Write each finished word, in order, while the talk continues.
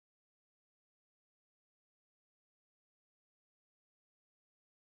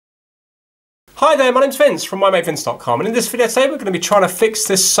Hi there, my name's Vince from mymatevince.com, and in this video today we're going to be trying to fix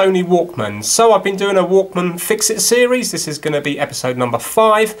this Sony Walkman. So I've been doing a Walkman Fix It series. This is going to be episode number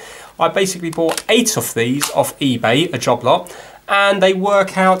 5. I basically bought 8 of these off eBay, a job lot, and they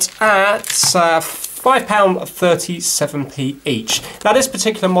work out at £5.37p each. Now this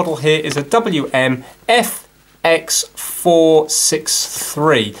particular model here is a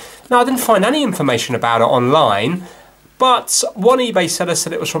WM-FX463. Now I didn't find any information about it online, but one eBay seller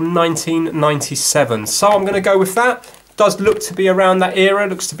said it was from 1997, so I'm going to go with that. Does look to be around that era,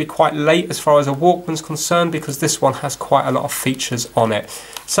 looks to be quite late as far as a Walkman's concerned, because this one has quite a lot of features on it.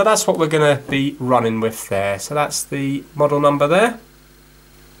 So that's what we're going to be running with there. So that's the model number there.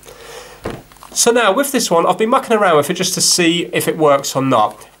 So now with this one, I've been mucking around with it just to see if it works or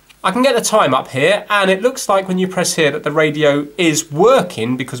not. I can get the time up here, and it looks like when you press here that the radio is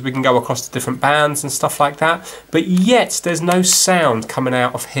working, because we can go across the different bands and stuff like that, but yet there's no sound coming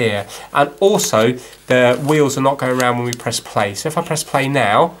out of here, and also the wheels are not going around when we press play. So if I press play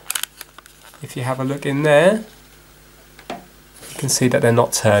now, if you have a look in there, you can see that they're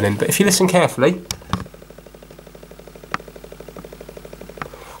not turning, but if you listen carefully,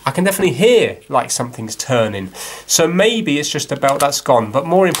 I can definitely hear like something's turning. So maybe it's just a belt that's gone, but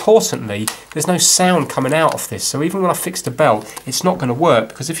more importantly, there's no sound coming out of this. So even when I fix the belt, it's not going to work,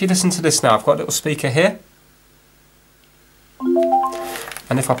 because if you listen to this now, I've got a little speaker here,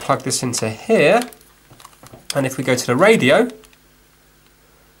 and if I plug this into here, and if we go to the radio,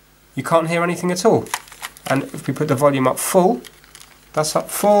 you can't hear anything at all. And if we put the volume up full, that's up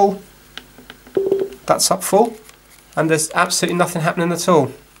full, that's up full, and there's absolutely nothing happening at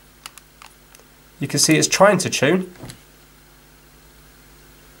all. You can see it's trying to tune,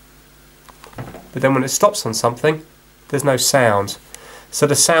 but then when it stops on something, there's no sound. So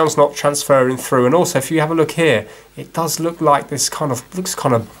the sound's not transferring through. And also, if you have a look here, it does look like this looks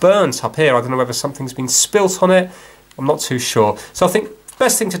kind of burnt up here. I don't know whether something's been spilt on it. I'm not too sure. So I think the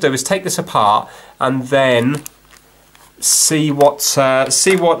best thing to do is take this apart and then see what's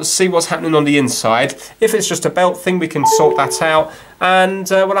happening on the inside. If it's just a belt thing, we can sort that out, and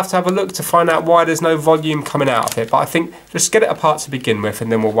we'll have to have a look to find out why there's no volume coming out of it. But I think just get it apart to begin with,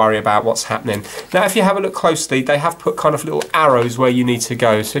 and then we'll worry about what's happening. Now if you have a look closely, they have put kind of little arrows where you need to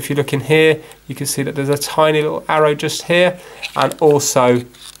go. So if you look in here, you can see that there's a tiny little arrow just here, and also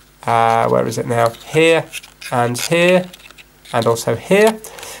where is it now, here and also here.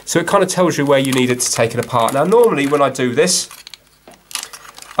 So it kind of tells you where you need it to take it apart. Now normally when I do this,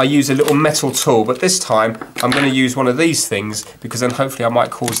 I use a little metal tool, but this time I'm going to use one of these things, because then hopefully I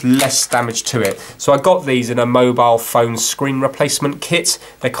might cause less damage to it. So I got these in a mobile phone screen replacement kit.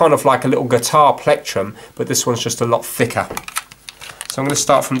 They're kind of like a little guitar plectrum, but this one's just a lot thicker. So I'm going to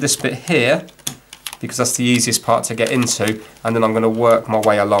start from this bit here, because that's the easiest part to get into, and then I'm going to work my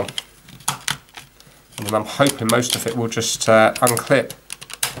way along. And then I'm hoping most of it will just unclip.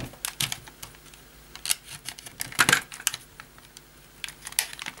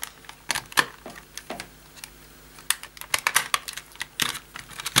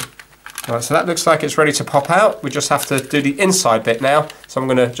 Right, so that looks like it's ready to pop out. We just have to do the inside bit now. So I'm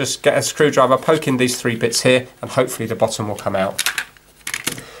going to just get a screwdriver, poke in these 3 bits here, and hopefully the bottom will come out.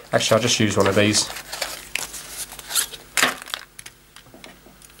 Actually, I'll just use one of these.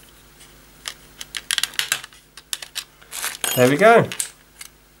 There we go.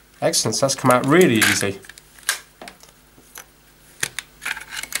 Excellent, so that's come out really easy.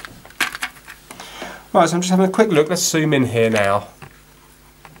 Right, so I'm just having a quick look. Let's zoom in here now.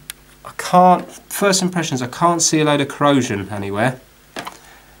 First impressions, I can't see a load of corrosion anywhere.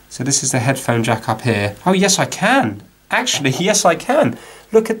 So this is the headphone jack up here. Oh yes, I can. Actually, yes I can.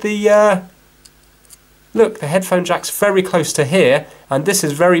 Look at the look, the headphone jack's very close to here, and this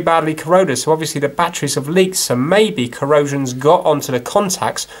is very badly corroded, so obviously the batteries have leaked, so maybe corrosion's got onto the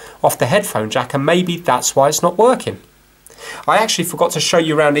contacts off the headphone jack, and maybe that's why it's not working. I actually forgot to show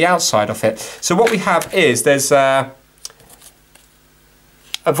you around the outside of it. So what we have is, there's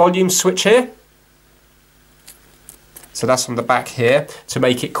a volume switch here. So that's on the back here to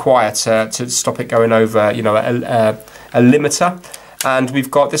make it quieter, to stop it going over, you know, a limiter. And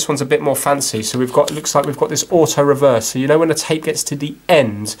we've got, this one's a bit more fancy, so we've got, looks like we've got this auto reverse. So you know when the tape gets to the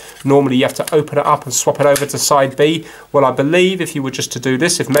end, normally you have to open it up and swap it over to side B. Well, I believe if you were just to do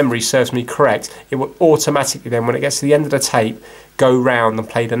this, if memory serves me correct, it will automatically then, when it gets to the end of the tape, go round and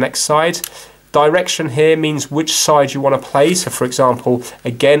play the next side. Direction here means which side you want to play. So for example,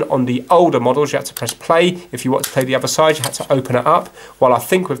 again on the older models you had to press play. If you want to play the other side you had to open it up. While I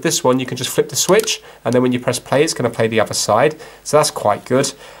think with this one you can just flip the switch, and then when you press play it's going to play the other side. So that's quite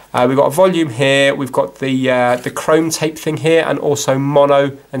good. We've got a volume here, we've got the chrome tape thing here, and also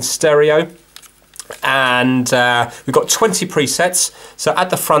mono and stereo. And we've got 20 presets. So at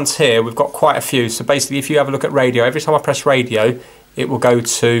the front here, we've got quite a few. So basically, if you have a look at radio, every time I press radio, it will go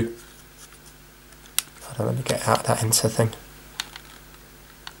to... Hold on, let me get out of that enter thing.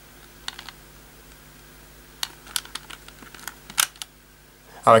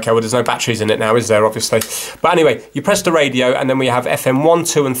 Oh, okay, well, there's no batteries in it now, is there, obviously? But anyway, you press the radio, and then we have FM 1,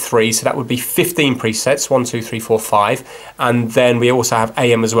 2, and 3, so that would be 15 presets, 1, 2, 3, 4, 5. And then we also have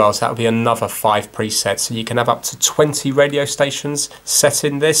AM as well, so that would be another 5 presets. So you can have up to 20 radio stations set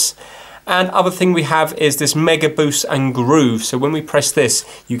in this. And other thing we have is this Mega Boost and Groove. So when we press this,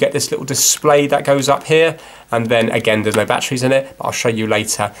 you get this little display that goes up here. And then again, there's no batteries in it, but I'll show you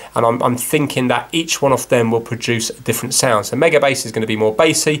later. And I'm thinking that each one of them will produce a different sound. So Mega Bass is going to be more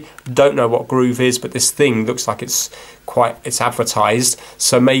bassy. Don't know what Groove is, but this thing looks like it's advertised.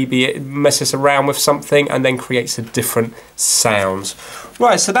 So maybe it messes around with something and then creates a different sound.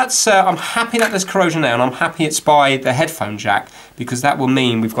 Right, so that's, I'm happy that there's corrosion there, and I'm happy it's by the headphone jack, because that will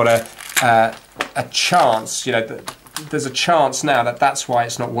mean we've got a chance, you know, there's a chance now that that's why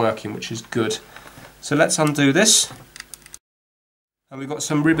it's not working, which is good. So let's undo this. And we've got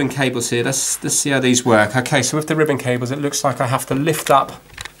some ribbon cables here. Let's see how these work. Okay, so with the ribbon cables, it looks like I have to lift up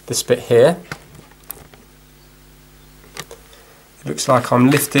this bit here. It looks like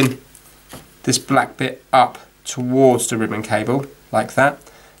I'm lifting this black bit up towards the ribbon cable, like that.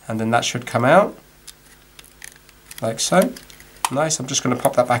 And then that should come out, like so. Nice, I'm just going to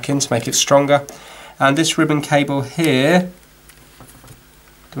pop that back in to make it stronger. And this ribbon cable here,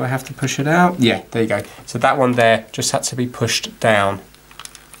 do I have to push it out? Yeah, there you go. So that one there just had to be pushed down.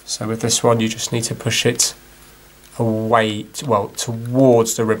 So with this one, you just need to push it away, well,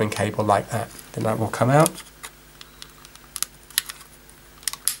 towards the ribbon cable like that. Then that will come out.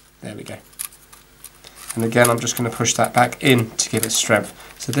 There we go. And again, I'm just going to push that back in to give it strength.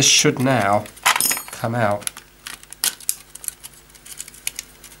 So this should now come out.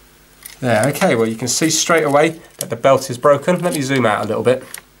 There, okay, well you can see straight away that the belt is broken. Let me zoom out a little bit.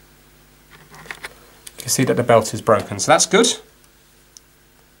 You can see that the belt is broken, so that's good.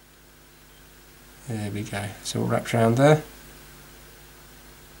 There we go, it's all wrapped around there.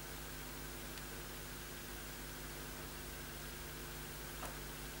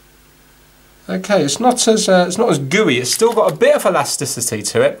 Okay, it's not as gooey. It's still got a bit of elasticity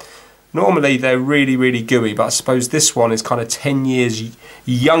to it. Normally they're really, really gooey, but I suppose this one is kind of 10 years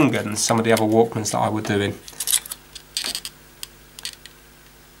younger than some of the other Walkmans that I were doing.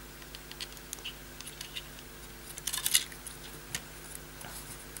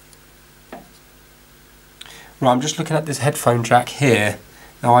 Right, I'm just looking at this headphone jack here.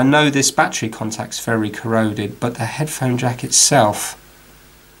 Now I know this battery contact's very corroded, but the headphone jack itself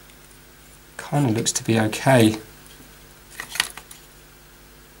kind of looks to be okay.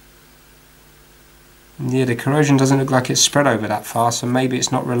 Yeah, the corrosion doesn't look like it's spread over that far, so maybe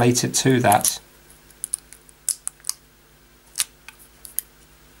it's not related to that.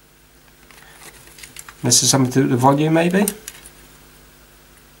 This is something to do with the volume, maybe?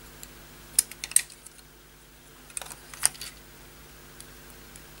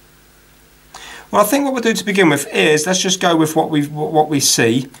 Well, I think what we'll do to begin with is, let's just go with what we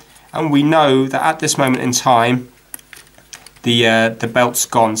see, and we know that at this moment in time, the belt's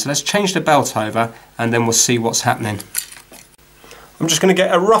gone. So let's change the belt over and then we'll see what's happening. I'm just going to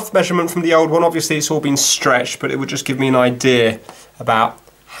get a rough measurement from the old one. Obviously it's all been stretched, but it would just give me an idea about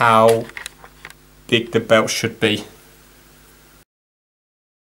how big the belt should be.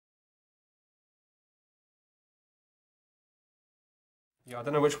 Yeah, I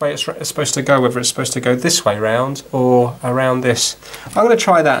don't know which way it's supposed to go, whether it's supposed to go this way round or around this. I'm going to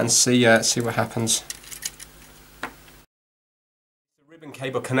try that and see what happens.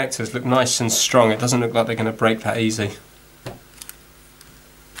 Cable connectors look nice and strong. It doesn't look like they're going to break that easy.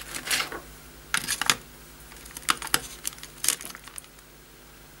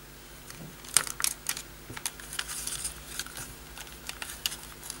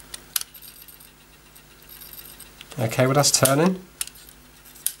 Okay, well that's turning.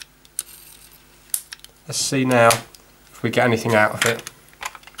 Let's see now if we get anything out of it.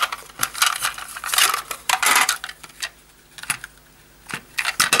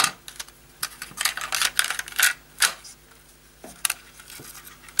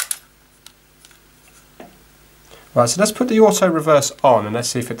 Right, so let's put the auto reverse on and let's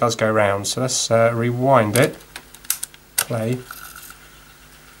see if it does go round. So let's rewind it, play.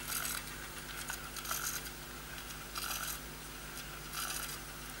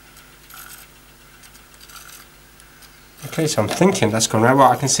 Okay, so I'm thinking that's gone round. Well,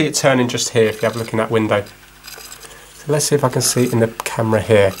 I can see it turning just here if you have a look in that window. So let's see if I can see it in the camera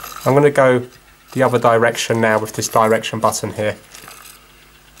here. I'm going to go the other direction now with this direction button here.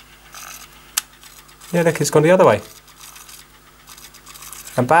 Yeah, look, it's gone the other way.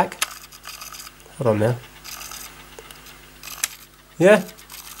 And back. Hold on now. Yeah.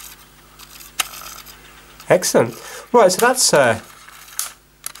 Excellent. Right, so that's that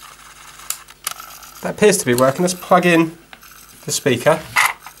appears to be working. Let's plug in the speaker.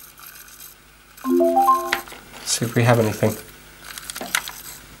 Let's see if we have anything.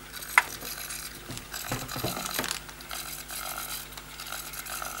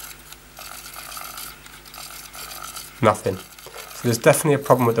 Nothing. So there's definitely a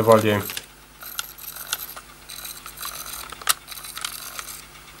problem with the volume.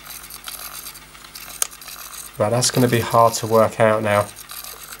 Right, that's going to be hard to work out now,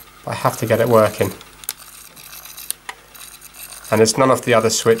 but I have to get it working. And it's none of the other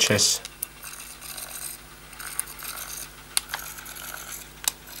switches.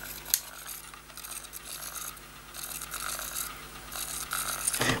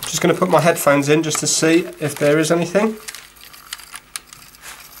 Just going to put my headphones in just to see if there is anything.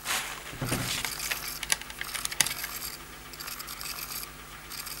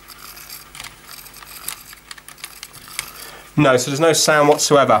 No, so there's no sound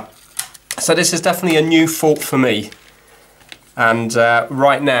whatsoever. So this is definitely a new fault for me. And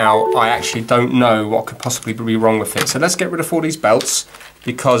right now I actually don't know what could possibly be wrong with it. So let's get rid of all these belts,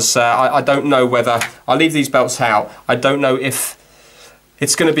 because I don't know whether, I'll leave these belts out, I don't know if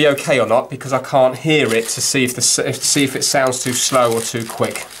it's going to be okay or not, because I can't hear it to see if it sounds too slow or too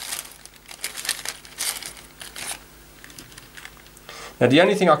quick. Now the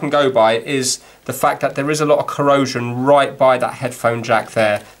only thing I can go by is the fact that there is a lot of corrosion right by that headphone jack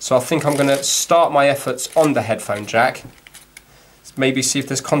there. So I think I'm going to start my efforts on the headphone jack. Maybe see if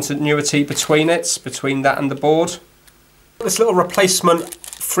there's continuity between that and the board. This little replacement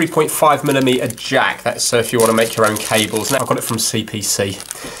 3.5mm jack, that's so if you want to make your own cables. Now I got it from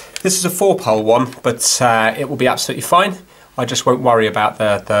CPC. This is a 4-pole one, but it will be absolutely fine. I just won't worry about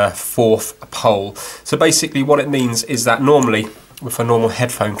the 4th pole. So basically what it means is that normally with a normal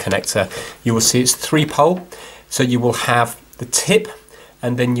headphone connector you will see it's 3-pole. So you will have the tip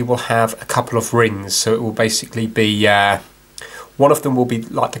and then you will have a couple of rings. So it will basically be, one of them will be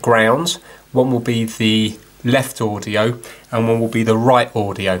like the grounds, one will be the left audio and one will be the right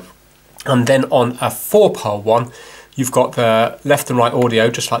audio. And then on a 4-pole one you've got the left and right audio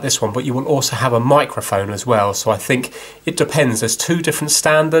just like this one, but you will also have a microphone as well. So I think it depends. There's 2 different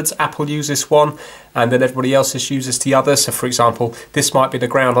standards. Apple uses one and then everybody else uses the other. So for example, this might be the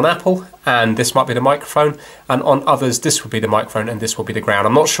ground on Apple and this might be the microphone, and on others this will be the microphone and this will be the ground.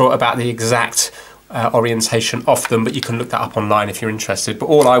 I'm not sure about the exact orientation of them, but you can look that up online if you're interested. But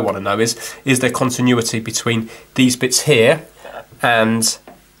all I want to know is there continuity between these bits here and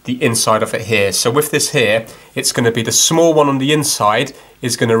the inside of it here. So with this here, it's going to be the small one on the inside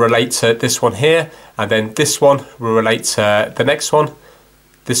is going to relate to this one here, and then this one will relate to the next one,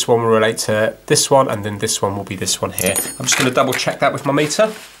 this one will relate to this one, and then this one will be this one here. I'm just going to double check that with my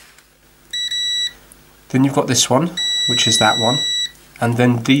meter. Then you've got this one, which is that one, and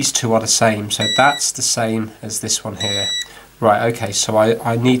then these 2 are the same, so that's the same as this one here. Right, okay, so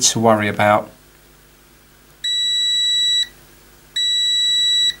I need to worry about,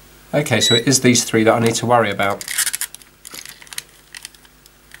 okay, so it is these 3 that I need to worry about.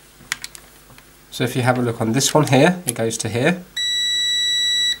 So if you have a look on this one here, it goes to here.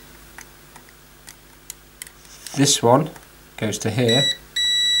 This one goes to here,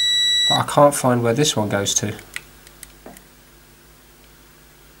 but I can't find where this one goes to.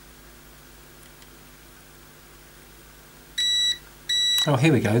 Oh,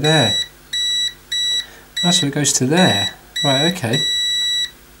 here we go, there. Oh, so it goes to there. Right, okay.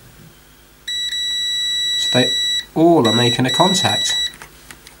 So they all are making a contact.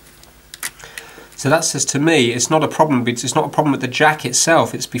 So that says to me it's not a problem, because it's not a problem with the jack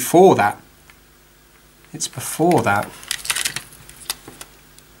itself, it's before that. It's before that.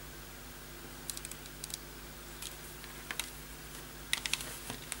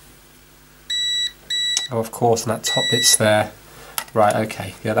 Oh, of course, and that top bit's there. Right,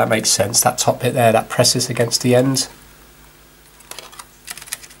 okay, yeah, that makes sense. That top bit there, that presses against the end.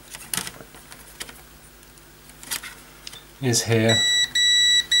 Is here.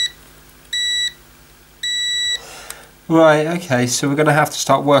 Right, okay, so we're going to have to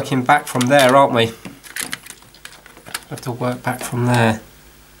start working back from there, aren't we? Have to work back from there.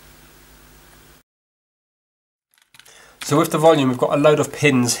 So with the volume, we've got a load of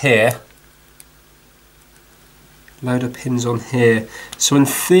pins here. Load of pins on here. So in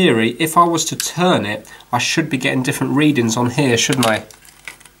theory, if I was to turn it, I should be getting different readings on here, shouldn't I?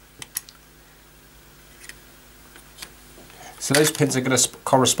 So those pins are going to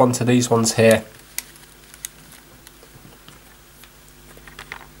correspond to these ones here.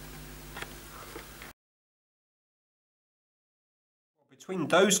 Between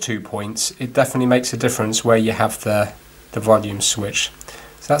those 2 points, it definitely makes a difference where you have the volume switch.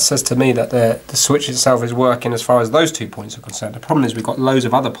 So that says to me that the switch itself is working as far as those 2 points are concerned. The problem is we've got loads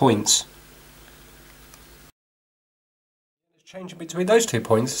of other points. It's changing between those 2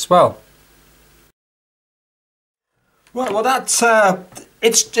 points as well. Right, well that's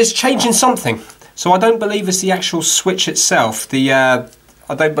it's changing something. So I don't believe it's the actual switch itself. I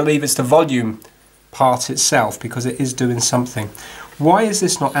don't believe it's the volume part itself, because it is doing something. Why is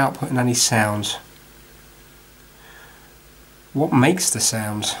this not outputting any sound? What makes the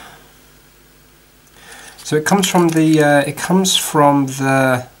sound? So it comes from the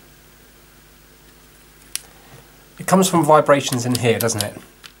vibrations in here, doesn't it?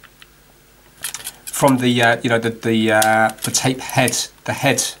 From the you know, the tape head, the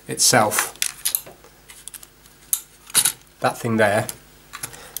head itself, that thing there.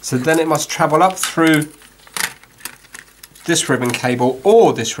 So then it must travel up through this ribbon cable,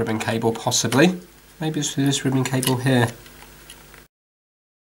 or this ribbon cable possibly. Maybe it's through this ribbon cable here.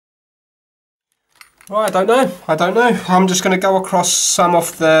 Well, I don't know. I'm just going to go across some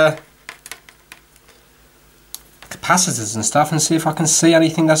of the capacitors and stuff and see if I can see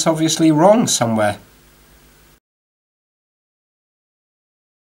anything that's obviously wrong somewhere.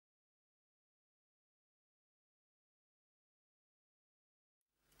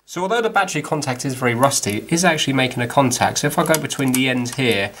 So although the battery contact is very rusty, it is actually making a contact. So if I go between the end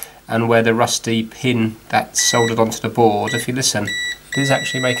here and where the rusty pin that's soldered onto the board, if you listen, it is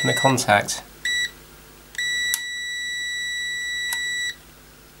actually making a contact.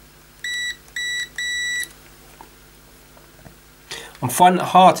 I'm finding it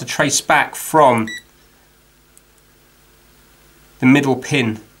hard to trace back from the middle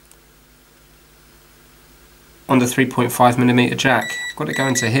pin on the 3.5mm jack. I've got it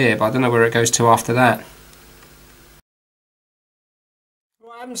going to here, but I don't know where it goes to after that.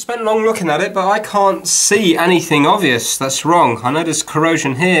 Well, I haven't spent long looking at it, but I can't see anything obvious that's wrong. I know there's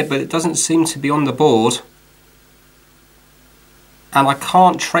corrosion here, but it doesn't seem to be on the board. And I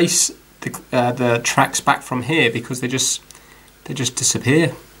can't trace the tracks back from here because they just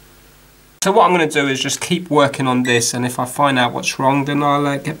disappear. So what I'm going to do is just keep working on this, and if I find out what's wrong, then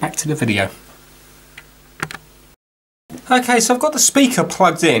I'll get back to the video. Okay, so I've got the speaker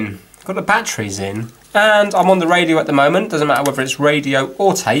plugged in, I've got the batteries in, and I'm on the radio at the moment. Doesn't matter whether it's radio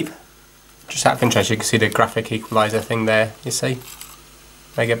or tape. Just out of interest, you can see the graphic equalizer thing there, you see?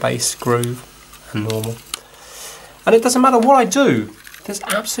 Mega bass, groove, and normal. And it doesn't matter what I do, there's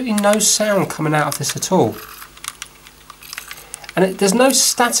absolutely no sound coming out of this at all. And there's no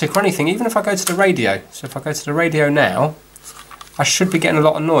static or anything, even if I go to the radio. So if I go to the radio now, I should be getting a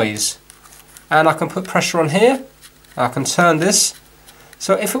lot of noise. And I can put pressure on here, I can turn this.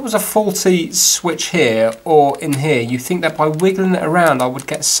 So if it was a faulty switch here or in here, you think that by wiggling it around I would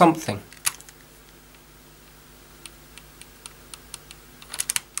get something.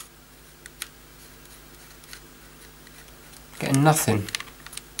 Getting nothing.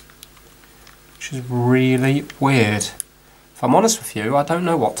 Which is really weird. If I'm honest with you, I don't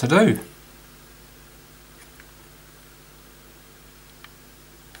know what to do.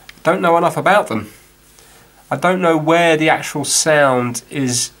 Don't know enough about them. I don't know where the actual sound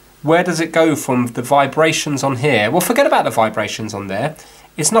is. Where does it go from the vibrations on here? Well, forget about the vibrations on there.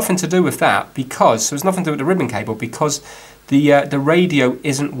 It's nothing to do with that, because so it's nothing to do with the ribbon cable, because the radio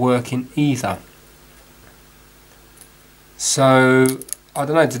isn't working either. So I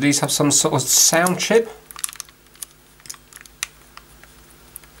don't know. Do these have some sort of sound chip?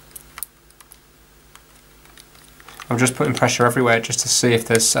 I'm just putting pressure everywhere just to see if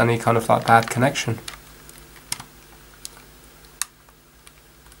there's any kind of like bad connection.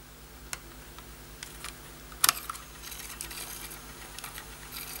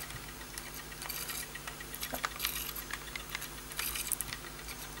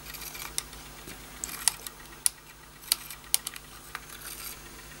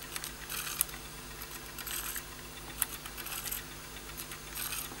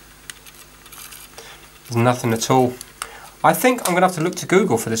 There's nothing at all. I think I'm going to have to look to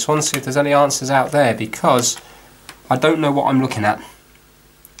Google for this one, see if there's any answers out there, because I don't know what I'm looking at.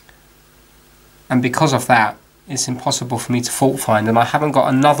 And because of that, it's impossible for me to fault find, and I haven't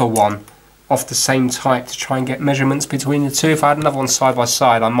got another one of the same type to try and get measurements between the two. If I had another one side by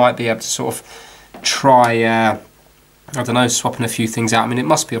side, I might be able to sort of try, I don't know, swapping a few things out. I mean, it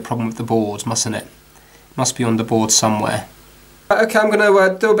must be a problem with the board, mustn't it? It must be on the board somewhere. Okay, I'm going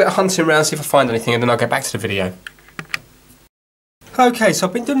to do a bit of hunting around, see if I find anything, and then I'll get back to the video. Okay, so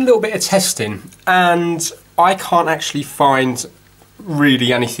I've been doing a little bit of testing and I can't actually find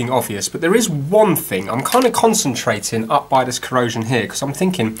really anything obvious, but there is one thing. I'm kind of concentrating up by this corrosion here because I'm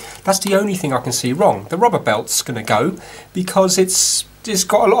thinking that's the only thing I can see wrong. The rubber belt's going to go because it's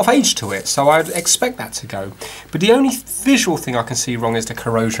got a lot of age to it, so I'd expect that to go. But the only visual thing I can see wrong is the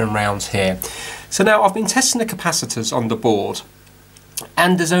corrosion round here. So now I've been testing the capacitors on the board,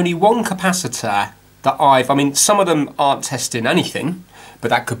 and there's only one capacitor that I mean, some of them aren't testing anything, but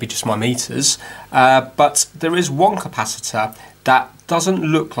that could be just my meters. But there is one capacitor that doesn't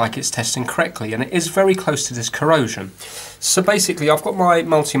look like it's testing correctly, and it is very close to this corrosion. So basically I've got my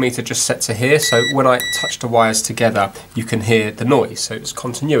multimeter just set to here, so when I touch the wires together you can hear the noise, so it's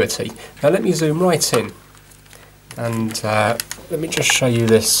continuity. Now let me zoom right in and let me just show you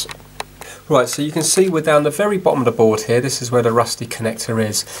this. Right, so you can see we're down the very bottom of the board here. This is where the rusty connector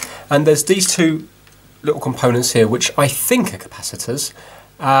is, and there's these two little components here which I think are capacitors.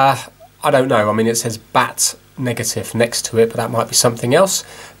 I don't know, I mean it says BAT negative next to it, but that might be something else.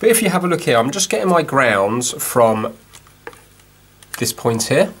 But if you have a look here, I'm just getting my grounds from this point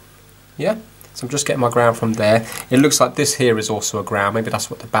here, yeah, so I'm just getting my ground from there. It looks like this here is also a ground, maybe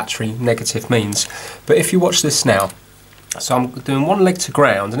that's what the battery negative means. But if you watch this now, so I'm doing one leg to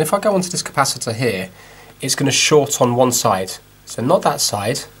ground, and if I go onto this capacitor here, it's going to short on one side, so not that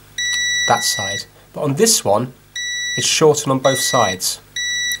side, but on this one it's shorting on both sides.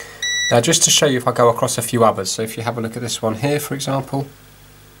 Now just to show you, if I go across a few others, so if you have a look at this one here for example,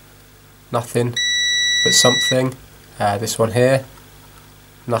 nothing but something. This one here,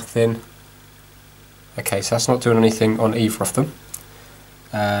 nothing. Okay, so that's not doing anything on either of them.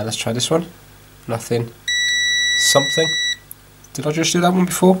 Let's try this one, nothing, something. Did I just do that one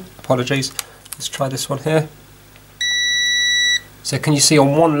before? Apologies. Let's try this one here. So can you see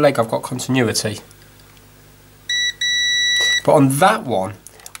on one leg I've got continuity, but on that one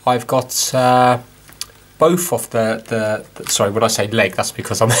I've got both of the sorry, when I say leg, that's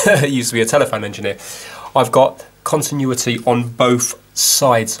because I'm used to be a telephone engineer. I've got continuity on both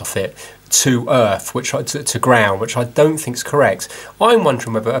sides of it to earth, to ground, which I don't think is correct. I'm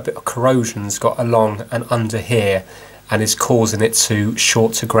wondering whether a bit of corrosion's got along and under here and is causing it to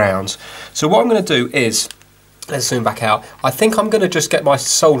short to ground. So what I'm going to do is, let's zoom back out. I think I'm going to just get my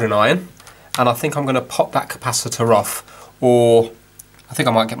soldering iron, and I think I'm going to pop that capacitor off, or I think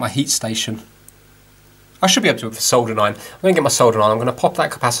I might get my heat station. I should be able to do it with a soldering iron. I'm going to get my soldering iron, I'm going to pop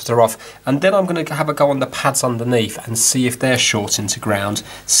that capacitor off, and then I'm going to have a go on the pads underneath and see if they're shorting to ground,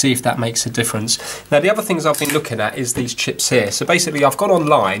 see if that makes a difference. Now the other things I've been looking at is these chips here. So basically I've gone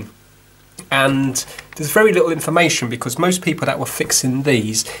online, and there's very little information because most people that were fixing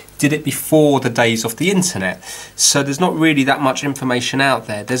these did it before the days of the internet. So there's not really that much information out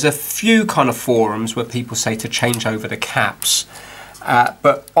there. There's a few kind of forums where people say to change over the caps.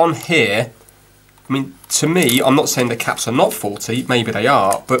 But on here, I mean, to me, I'm not saying the caps are not faulty, maybe they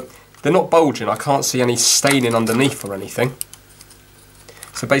are, but they're not bulging. I can't see any staining underneath or anything.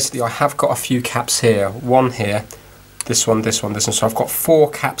 So basically I have got a few caps here, one here, this one, this one, this one. So I've got 4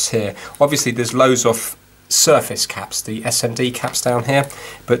 caps here. Obviously there's loads of surface caps, the SMD caps down here,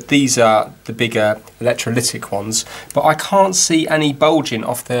 but these are the bigger electrolytic ones. But I can't see any bulging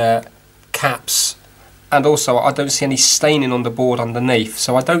off their caps, and also I don't see any staining on the board underneath,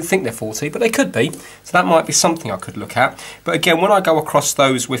 so I don't think they're faulty, but they could be. So that might be something I could look at. But again, when I go across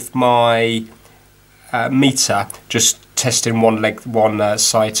those with my meter, just testing one leg, one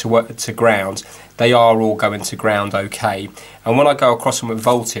side to ground, they are all going to ground okay. And when I go across them with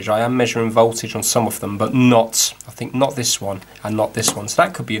voltage, I am measuring voltage on some of them, but not, I think not this one and not this one. So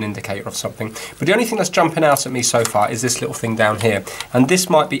that could be an indicator of something. But the only thing that's jumping out at me so far is this little thing down here. And this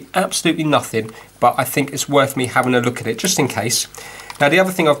might be absolutely nothing, but I think it's worth me having a look at it just in case. Now the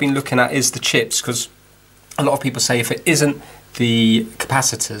other thing I've been looking at is the chips, because a lot of people say if it isn't the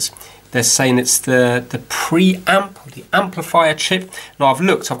capacitors, they're saying it's the preamp, the amplifier chip. Now I've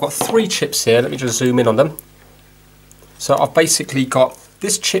looked, I've got 3 chips here. Let me just zoom in on them. So I've basically got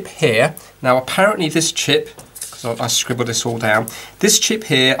this chip here. Now apparently this chip, because I scribbled this all down, this chip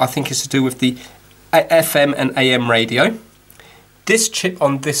here I think is to do with the FM and AM radio. This chip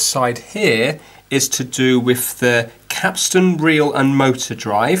on this side here is to do with the capstan, reel and motor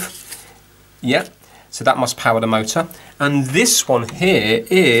drive. Yep. So that must power the motor. And this one here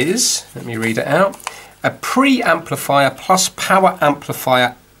is, let me read it out, a pre-amplifier plus power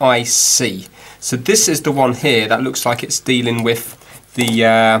amplifier IC. So this is the one here that looks like it's dealing with the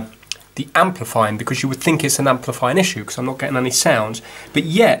amplifying, because you would think it's an amplifying issue because I'm not getting any sound. But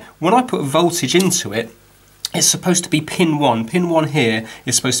yet, when I put voltage into it, it's supposed to be pin 1. Pin 1 here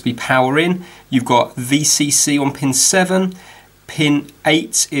is supposed to be power in. You've got VCC on pin 7. pin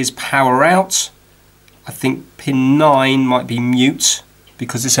 8 is power out. I think pin 9 might be mute,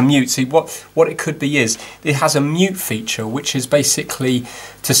 because it's a mute. See, what it could be is, it has a mute feature, which is basically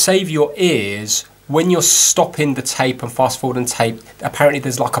to save your ears when you're stopping the tape and fast forwarding tape. Apparently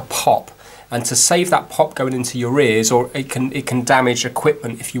there's like a pop, and to save that pop going into your ears, or it can damage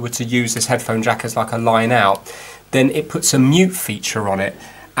equipment if you were to use this headphone jack as like a line out, then it puts a mute feature on it.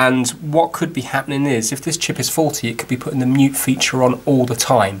 And what could be happening is, if this chip is faulty, it could be putting the mute feature on all the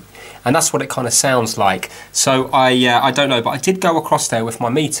time. And that's what it kind of sounds like. So I don't know, but I did go across there with my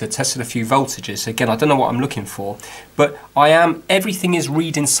meter, tested a few voltages. Again, I don't know what I'm looking for, but everything is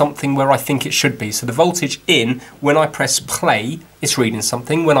reading something where I think it should be. So the voltage in, when I press play, it's reading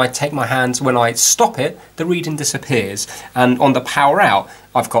something. When I take my hands, when I stop it, the reading disappears. And on the power out,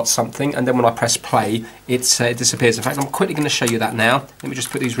 I've got something, and then when I press play, it disappears. In fact, I'm quickly going to show you that now. Let me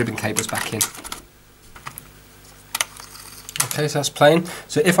just put these ribbon cables back in. Okay, so that's playing.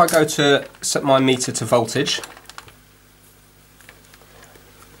 So if I go to set my meter to voltage,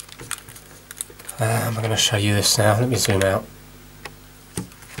 I'm going to show you this now. Let me zoom out.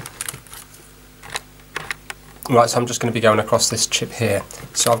 Right, so I'm just going to be going across this chip here.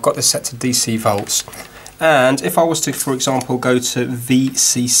 So I've got this set to DC volts. And if I was to, for example, go to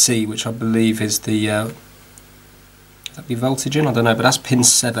VCC, which I believe is the, would that be voltage in? I don't know, but that's pin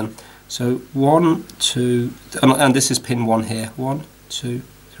 7. So 1, 2, and this is pin 1 here. 1, 2,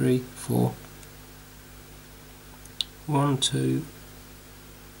 3, 4. 1, 2,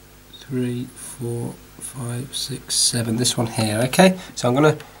 3, 4, 5, 6, 7. This one here, okay? So I'm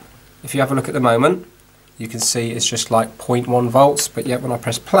going to, if you have a look at the moment, you can see it's just like 0.1 volts, but yet when I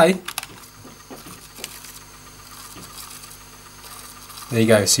press play, there you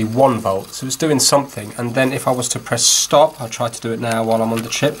go, see 1 volt. So it's doing something. And then if I was to press stop, I'll try to do it now while I'm on the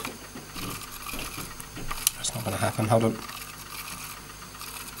chip. That's not going to happen, hold on.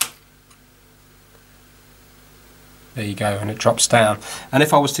 There you go, and it drops down. And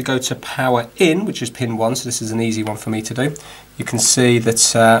if I was to go to power in, which is pin 1, so this is an easy one for me to do, you can see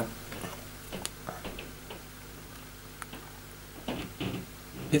that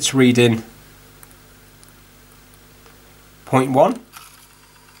it's reading 0.1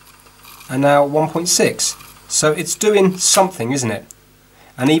 and now 1.6. So it's doing something, isn't it?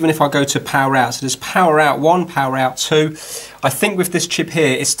 And even if I go to power out, so there's power out 1, power out 2. I think with this chip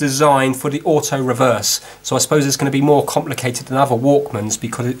here, it's designed for the auto reverse. So I suppose it's going to be more complicated than other Walkmans,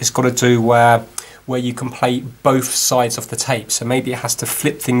 because it's got to do where you can play both sides of the tape. So maybe it has to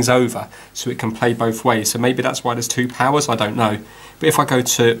flip things over so it can play both ways. So maybe that's why there's 2 powers, I don't know. But if I go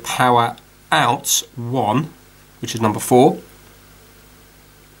to power out 1, which is number 4,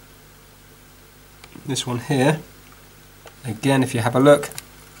 this one here, again, if you have a look,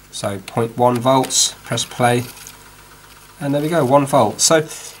 so 0.1 volts, press play, and there we go, 1 volt. So,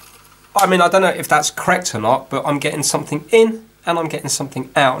 I mean, I don't know if that's correct or not, but I'm getting something in and I'm getting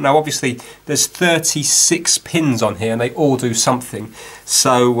something out. Now, obviously, there's 36 pins on here and they all do something.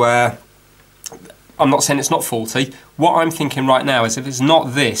 So, I'm not saying it's not faulty. What I'm thinking right now is, if it's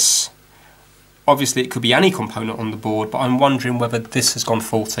not this, obviously it could be any component on the board, but I'm wondering whether this has gone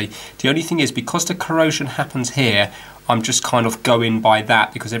faulty. The only thing is, because the corrosion happens here, I'm just kind of going by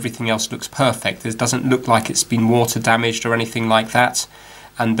that, because everything else looks perfect. It doesn't look like it's been water damaged or anything like that.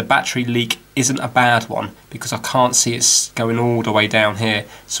 And the battery leak isn't a bad one, because I can't see it's going all the way down here.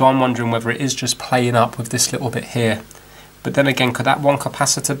 So I'm wondering whether it is just playing up with this little bit here. But then again, could that one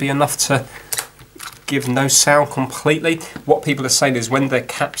capacitor be enough to give no sound completely? What people are saying is, when the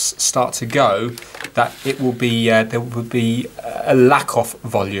caps start to go, that it will be there will be a lack of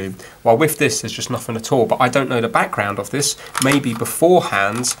volume. While with this, there's just nothing at all. But I don't know the background of this. Maybe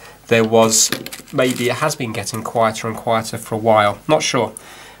beforehand there was, maybe it has been getting quieter and quieter for a while. Not sure.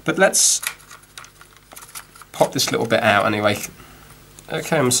 But let's pop this little bit out anyway.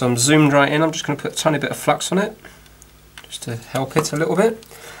 Okay, so I'm zoomed right in. I'm just going to put a tiny bit of flux on it, just to help it a little bit.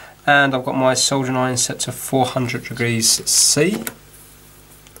 And I've got my soldering iron set to 400 degrees C.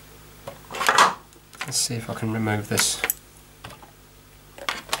 Let's see if I can remove this.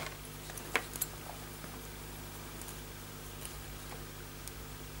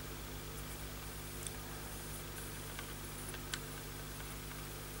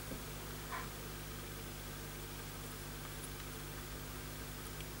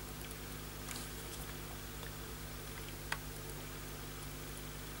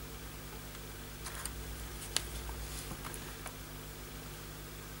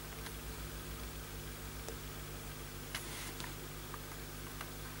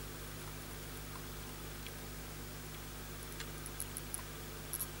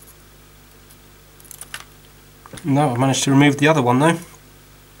 No, I managed to remove the other one though.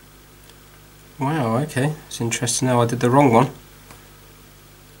 Wow, okay, it's interesting now I did the wrong one.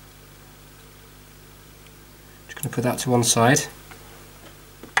 Just going to put that to one side.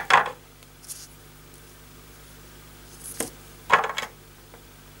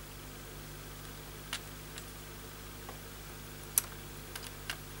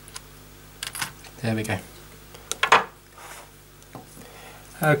 There we go.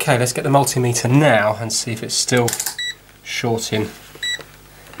 Okay, let's get the multimeter now and see if it's still shorting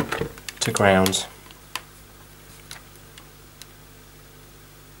to ground.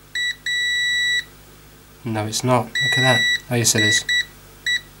 No, it's not. Look at that. Oh, yes it is.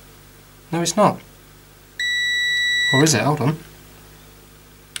 No, it's not. Or is it? Hold on.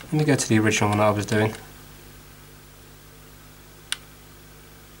 Let me go to the original one that I was doing.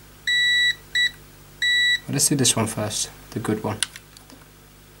 Well, let's do this one first, the good one.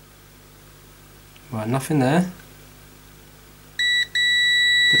 Right, nothing there.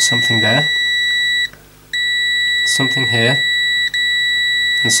 But something there. Something here.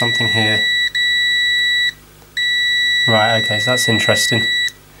 And something here. Right, okay, so that's interesting.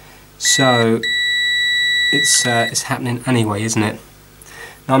 So it's happening anyway, isn't it?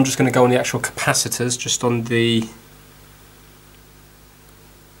 Now I'm just going to go on the actual capacitors, just on the...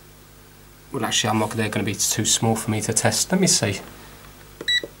 Well, actually, they're going to be too small for me to test. Let me see.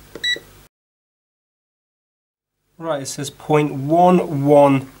 Right, it says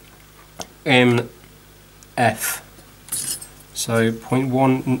 0.11 MF. So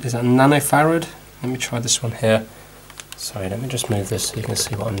 0.1, is that nanofarad? Let me try this one here. Sorry, let me just move this so you can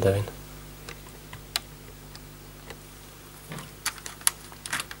see what I'm doing.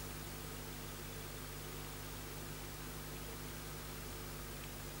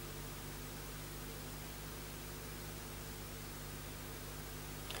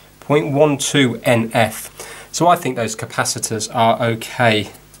 .12 NF. So I think those capacitors are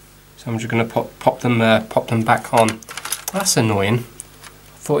okay. So I'm just going to pop them back on. That's annoying.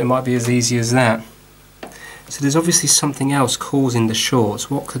 I thought it might be as easy as that. So there's obviously something else causing the shorts.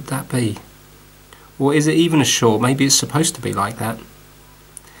 What could that be? Or is it even a short? Maybe it's supposed to be like that.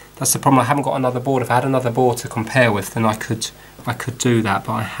 That's the problem. I haven't got another board. If I had another board to compare with, then I could do that,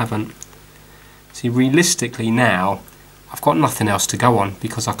 but I haven't. See, realistically now, I've got nothing else to go on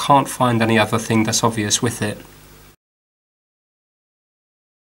because I can't find any other thing that's obvious with it.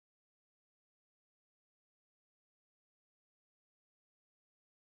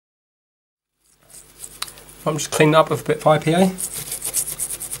 I'm just cleaning up with a bit of IPA.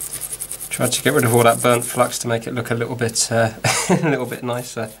 Tried to get rid of all that burnt flux to make it look a little bit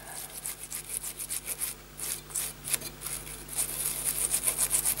nicer.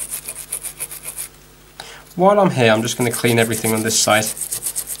 While I'm here, I'm just going to clean everything on this side,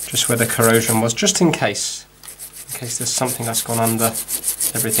 just where the corrosion was, just in case there's something that's gone under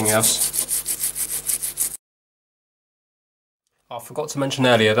everything else. I forgot to mention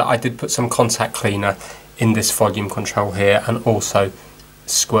earlier that I did put some contact cleaner in this volume control here and also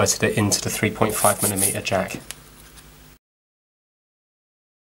squirted it into the 3.5mm jack.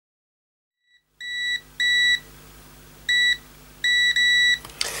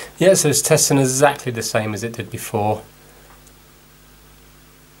 Yeah, so it's testing exactly the same as it did before.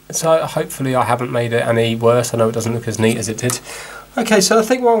 So hopefully I haven't made it any worse. I know it doesn't look as neat as it did. Okay, so I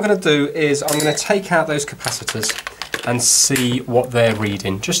think what I'm going to do is I'm going to take out those capacitors and see what they're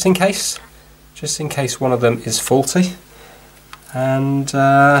reading, just in case one of them is faulty. And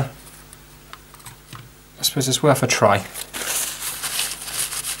I suppose it's worth a try.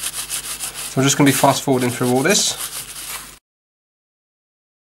 So I'm just going to be fast forwarding through all this.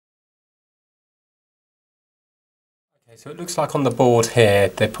 So it looks like on the board here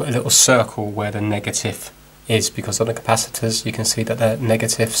they put a little circle where the negative is, because on the capacitors you can see that the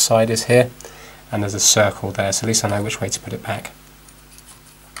negative side is here and there's a circle there, so at least I know which way to put it back.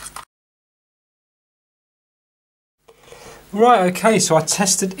 Right, okay, so I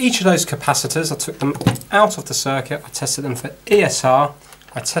tested each of those capacitors. I took them out of the circuit, I tested them for ESR,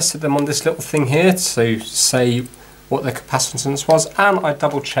 I tested them on this little thing here to say what the capacitance was, and I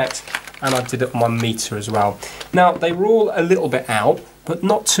double checked and I did it on my meter as well. Now they were all a little bit out, but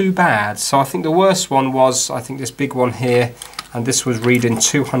not too bad. So I think the worst one was, I think this big one here, and this was reading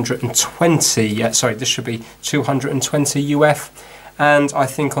 220, sorry, this should be 220 UF, and I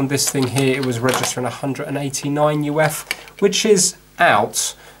think on this thing here it was registering 189 UF, which is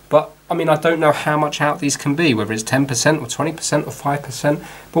out, but I mean I don't know how much out these can be, whether it's 10% or 20% or 5%,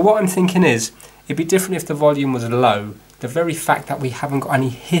 but what I'm thinking is, it'd be different if the volume was low. The very fact that we haven't got any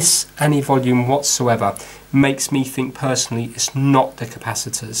hiss, any volume whatsoever, makes me think personally it's not the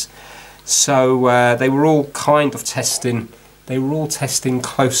capacitors. So they were all kind of testing,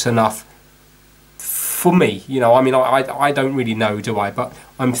 close enough for me. You know, I mean, I don't really know, do I? But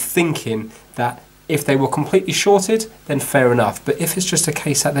I'm thinking that if they were completely shorted, then fair enough. But if it's just a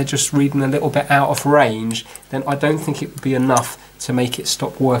case that they're just reading a little bit out of range, then I don't think it would be enough to make it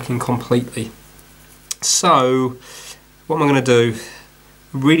stop working completely. So what am I going to do?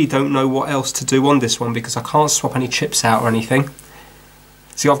 Really don't know what else to do on this one because I can't swap any chips out or anything.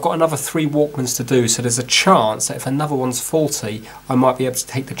 See, I've got another 3 Walkmans to do, so there's a chance that if another one's faulty, I might be able to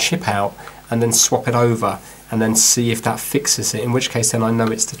take the chip out and then swap it over and then see if that fixes it, in which case then I know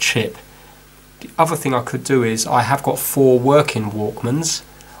it's the chip. The other thing I could do is, I have got 4 working Walkmans.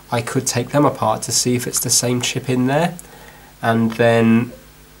 I could take them apart to see if it's the same chip in there, and then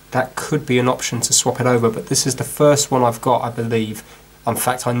that could be an option to swap it over, but this is the first one I've got, I believe. In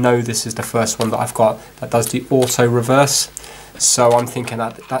fact, I know this is the first one that I've got that does the auto reverse. So I'm thinking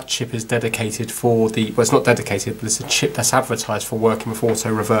that that chip is dedicated for the, well, it's not dedicated, but it's a chip that's advertised for working with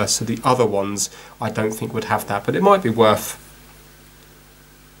auto reverse. So the other ones I don't think would have that, but it might be worth.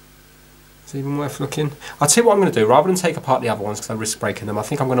 It's even worth looking. I'll tell you what I'm going to do, rather than take apart the other ones because I risk breaking them, I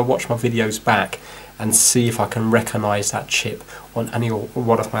think I'm going to watch my videos back and see if I can recognise that chip on any or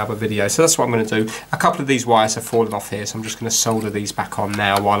one of my other videos. So that's what I'm going to do. A couple of these wires have fallen off here, so I'm just going to solder these back on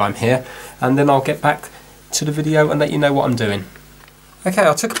now while I'm here, and then I'll get back to the video and let you know what I'm doing. Okay,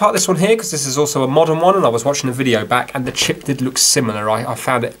 I took apart this one here because this is also a modern one, and I was watching the video back and the chip did look similar. I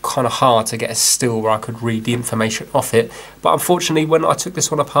found it kind of hard to get a still where I could read the information off it, but unfortunately when I took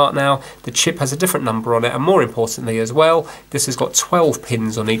this one apart now, the chip has a different number on it, and more importantly as well, this has got 12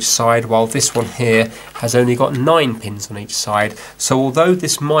 pins on each side, while this one here has only got 9 pins on each side. So although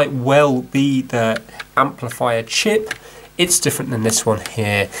this might well be the amplifier chip, it's different than this one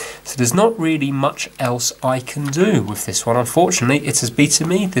here. So there's not really much else I can do with this one. Unfortunately, it has beaten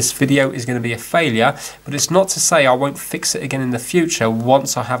me. This video is going to be a failure, but it's not to say I won't fix it again in the future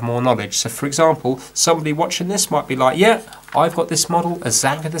once I have more knowledge. So for example, somebody watching this might be like, yeah, I've got this model,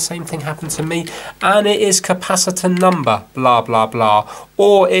 exactly the same thing happened to me, and it is capacitor number, blah, blah, blah.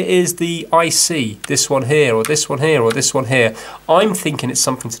 Or it is the IC, this one here, or this one here, or this one here. I'm thinking it's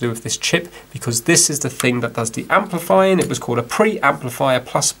something to do with this chip, because this is the thing that does the amplifying. It was called a pre-amplifier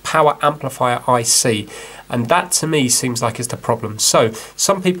plus power amplifier IC. And that to me seems like it's the problem. So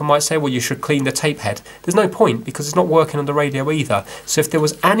some people might say, well, you should clean the tape head. There's no point because it's not working on the radio either. So if there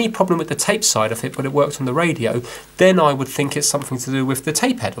was any problem with the tape side of it, but it worked on the radio, then I would think it's something to do with the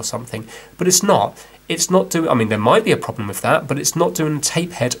tape head or something. But it's not. It's not doing, I mean, there might be a problem with that, but it's not doing the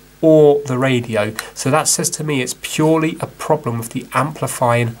tape head or the radio. So that says to me it's purely a problem with the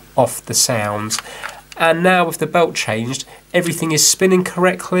amplifying of the sounds. And now with the belt changed, everything is spinning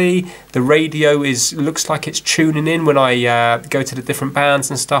correctly. The radio looks like it's tuning in when I go to the different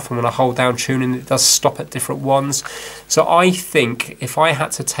bands and stuff, and when I hold down tuning, it does stop at different ones. So I think if I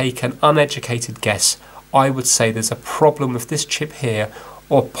had to take an uneducated guess, I would say there's a problem with this chip here,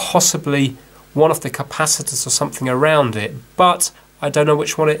 or possibly one of the capacitors or something around it. But I don't know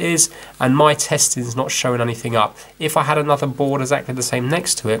which one it is, and my testing is not showing anything up. If I had another board exactly the same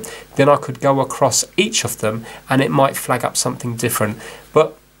next to it, then I could go across each of them and it might flag up something different.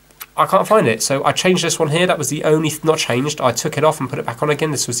 But I can't find it, so I changed this one here. That was the only, not changed, I took it off and put it back on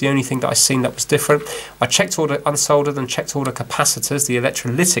again. This was the only thing that I seen that was different. I checked all the unsoldered and checked all the capacitors, the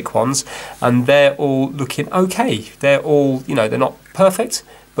electrolytic ones, and they're all looking okay. They're all, you know, they're not perfect,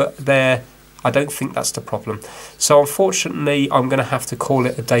 but I don't think that's the problem. So unfortunately, I'm going to have to call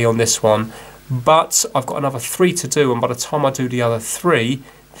it a day on this one. But I've got another 3 to do, and by the time I do the other 3,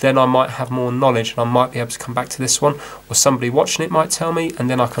 then I might have more knowledge and I might be able to come back to this one, or somebody watching it might tell me, and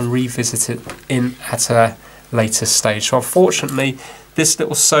then I can revisit it at a later stage. So unfortunately, this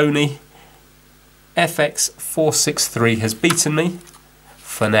little Sony FX463 has beaten me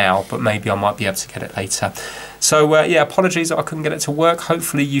for now, but maybe I might be able to get it later. So yeah, apologies that I couldn't get it to work.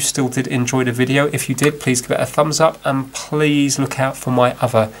 Hopefully you still did enjoy the video. If you did, please give it a thumbs up, and please look out for my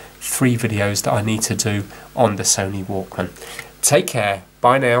other 3 videos that I need to do on the Sony Walkman. Take care.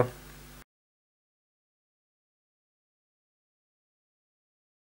 Bye now.